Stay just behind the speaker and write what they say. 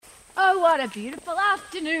Oh, what a beautiful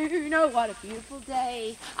afternoon. Oh, what a beautiful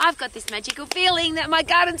day. I've got this magical feeling that my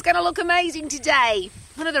garden's going to look amazing today.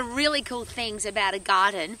 One of the really cool things about a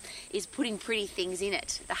garden is putting pretty things in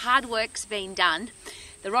it. The hard work's been done.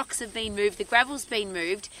 The rocks have been moved, the gravel's been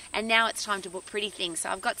moved, and now it's time to put pretty things. So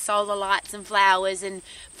I've got solar lights and flowers and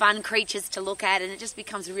fun creatures to look at, and it just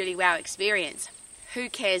becomes a really wow experience. Who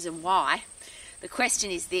cares and why? The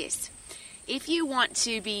question is this. If you want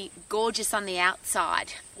to be gorgeous on the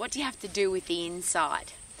outside, what do you have to do with the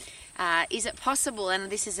inside? Is it possible, and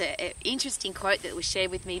this is an interesting quote that was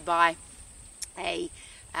shared with me by a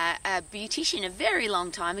beautician a very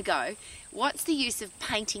long time ago, what's the use of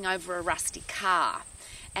painting over a rusty car?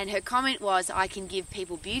 And her comment was, I can give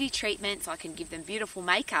people beauty treatments, I can give them beautiful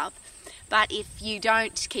makeup, but if you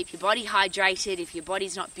don't keep your body hydrated, if your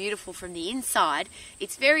body's not beautiful from the inside,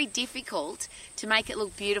 it's very difficult to make it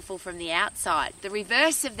look beautiful from the outside. The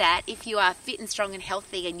reverse of that, if you are fit and strong and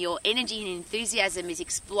healthy and your energy and enthusiasm is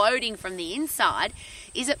exploding from the inside,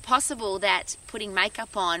 is it possible that putting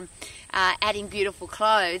makeup on, adding beautiful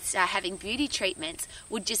clothes, having beauty treatments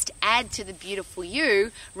would just add to the beautiful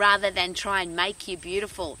you rather than try and make you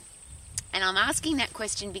beautiful? And I'm asking that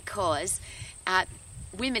question because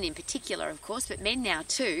women in particular, of course, but men now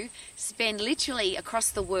too, spend literally across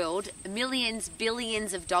the world millions,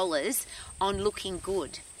 billions of dollars on looking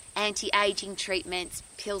good. Anti-aging treatments,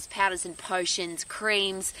 pills, powders and potions,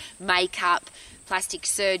 creams, makeup, plastic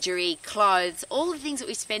surgery, clothes, all the things that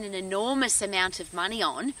we spend an enormous amount of money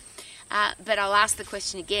on. But I'll ask the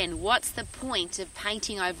question again, what's the point of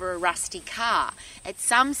painting over a rusty car? At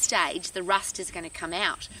some stage, the rust is going to come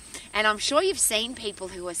out. And I'm sure you've seen people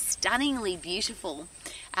who are stunningly beautiful,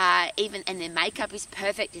 and their makeup is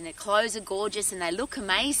perfect and their clothes are gorgeous and they look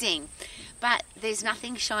amazing, but there's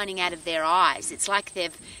nothing shining out of their eyes. It's like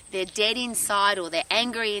they're dead inside, or they're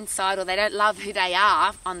angry inside, or they don't love who they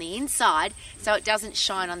are on the inside, so it doesn't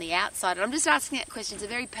shine on the outside. And I'm just asking that question. It's a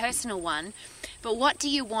very personal one. But what do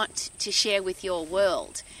you want to share with your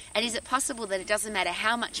world? And is it possible that it doesn't matter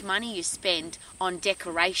how much money you spend on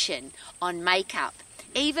decoration, on makeup,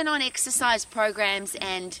 even on exercise programs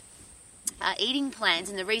and eating plans?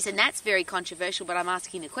 And the reason that's very controversial, but I'm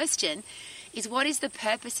asking the question, is what is the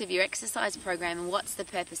purpose of your exercise program and what's the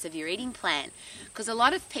purpose of your eating plan? Because a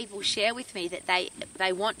lot of people share with me that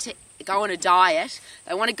they want to go on a diet,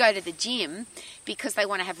 they want to go to the gym because they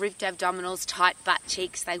want to have ripped abdominals, tight butt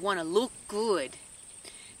cheeks, they want to look good.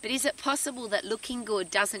 But is it possible that looking good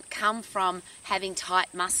doesn't come from having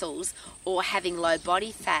tight muscles or having low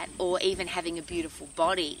body fat or even having a beautiful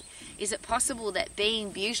body? Is it possible that being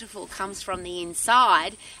beautiful comes from the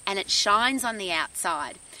inside and it shines on the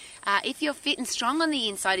outside? If you're fit and strong on the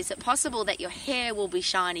inside, is it possible that your hair will be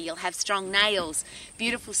shiny, you'll have strong nails,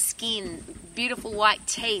 beautiful skin, beautiful white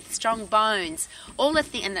teeth, strong bones, all the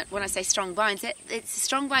things? And when I say strong bones, it's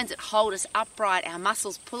strong bones that hold us upright, our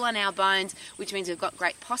muscles pull on our bones, which means we've got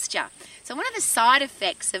great posture. So one of the side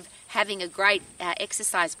effects of having a great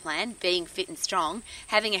exercise plan, being fit and strong,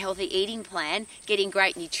 having a healthy eating plan, getting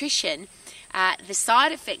great nutrition, the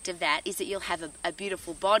side effect of that is that you'll have a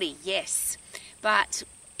beautiful body, yes, but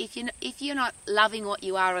if you're not loving what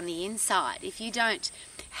you are on the inside, if you don't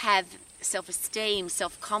have self-esteem,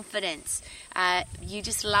 self-confidence, you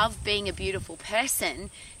just love being a beautiful person,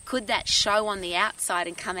 could that show on the outside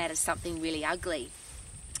and come out as something really ugly?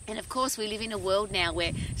 And of course, we live in a world now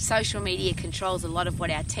where social media controls a lot of what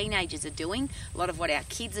our teenagers are doing, a lot of what our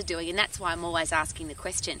kids are doing, and that's why I'm always asking the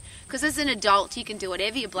question. Because as an adult, you can do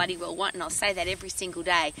whatever you bloody well want, and I'll say that every single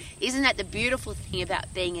day. Isn't that the beautiful thing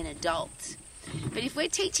about being an adult? But if we're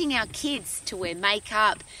teaching our kids to wear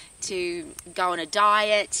makeup, to go on a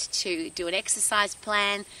diet, to do an exercise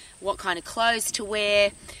plan, what kind of clothes to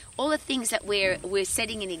wear, all the things that we're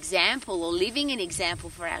setting an example or living an example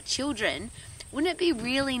for our children, wouldn't it be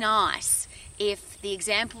really nice if the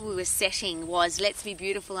example we were setting was let's be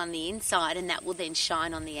beautiful on the inside and that will then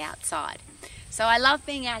shine on the outside? So I love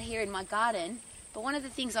being out here in my garden, but one of the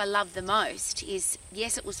things I love the most is,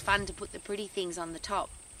 yes, it was fun to put the pretty things on the top,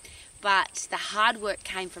 but the hard work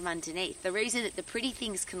came from underneath. The reason that the pretty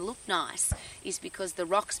things can look nice is because the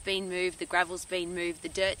rock's been moved, the gravel's been moved, the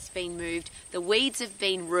dirt's been moved, the weeds have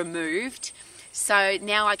been removed. So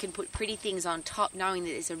now I can put pretty things on top knowing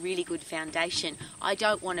that there's a really good foundation. I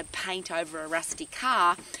don't want to paint over a rusty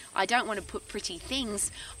car. I don't want to put pretty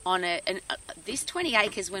things on this 20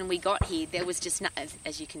 acres when we got here, there was just,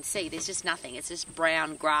 as you can see, there's just nothing. It's just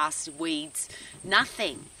brown grass, weeds,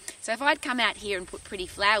 nothing. So if I'd come out here and put pretty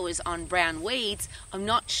flowers on brown weeds, I'm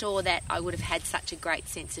not sure that I would have had such a great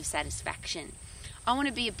sense of satisfaction. I want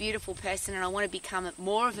to be a beautiful person and I want to become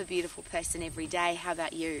more of a beautiful person every day. How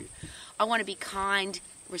about you? I want to be kind,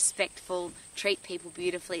 respectful, treat people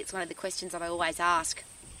beautifully. It's one of the questions that I always ask.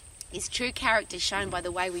 Is true character shown by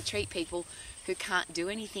the way we treat people who can't do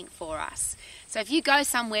anything for us? So if you go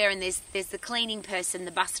somewhere and there's the cleaning person,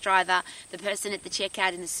 the bus driver, the person at the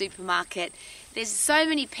checkout in the supermarket, there's so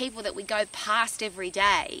many people that we go past every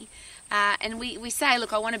day, and we say,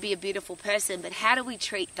 look, I want to be a beautiful person, but how do we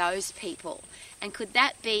treat those people? And could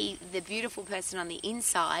that be the beautiful person on the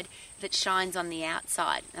inside that shines on the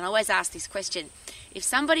outside? And I always ask this question. If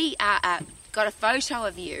somebody got a photo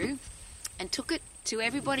of you and took it to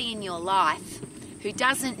everybody in your life who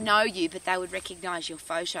doesn't know you, but they would recognise your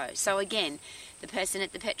photo. So again, the person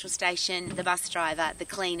at the petrol station, the bus driver, the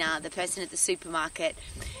cleaner, the person at the supermarket,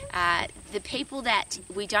 the people that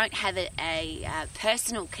we don't have a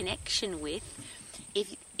personal connection with,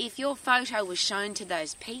 if your photo was shown to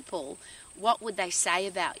those people, what would they say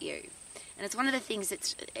about you? And it's one of the things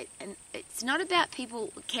it's not about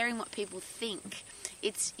people caring what people think.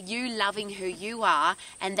 It's you loving who you are,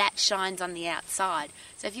 and that shines on the outside.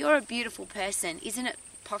 So if you're a beautiful person, isn't it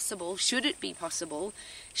possible, should it be possible,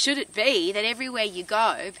 should it be that everywhere you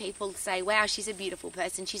go, people say, wow, she's a beautiful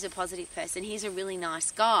person, she's a positive person, he's a really nice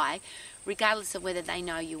guy, regardless of whether they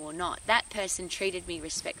know you or not. That person treated me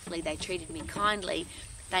respectfully, they treated me kindly,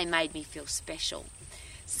 they made me feel special.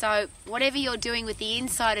 So whatever you're doing with the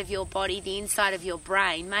inside of your body, the inside of your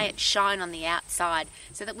brain, may it shine on the outside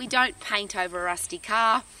so that we don't paint over a rusty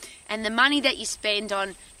car. And the money that you spend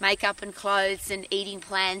on makeup and clothes and eating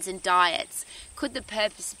plans and diets, could the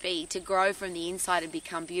purpose be to grow from the inside and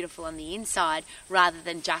become beautiful on the inside rather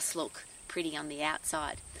than just look pretty on the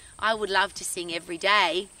outside? I would love to sing every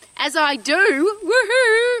day, as I do,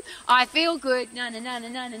 woohoo! I feel good, na na na na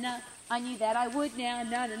na na na. I knew that I would now,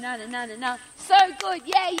 na na na na na na na. So good,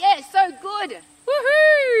 yeah, so good,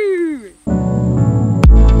 woohoo!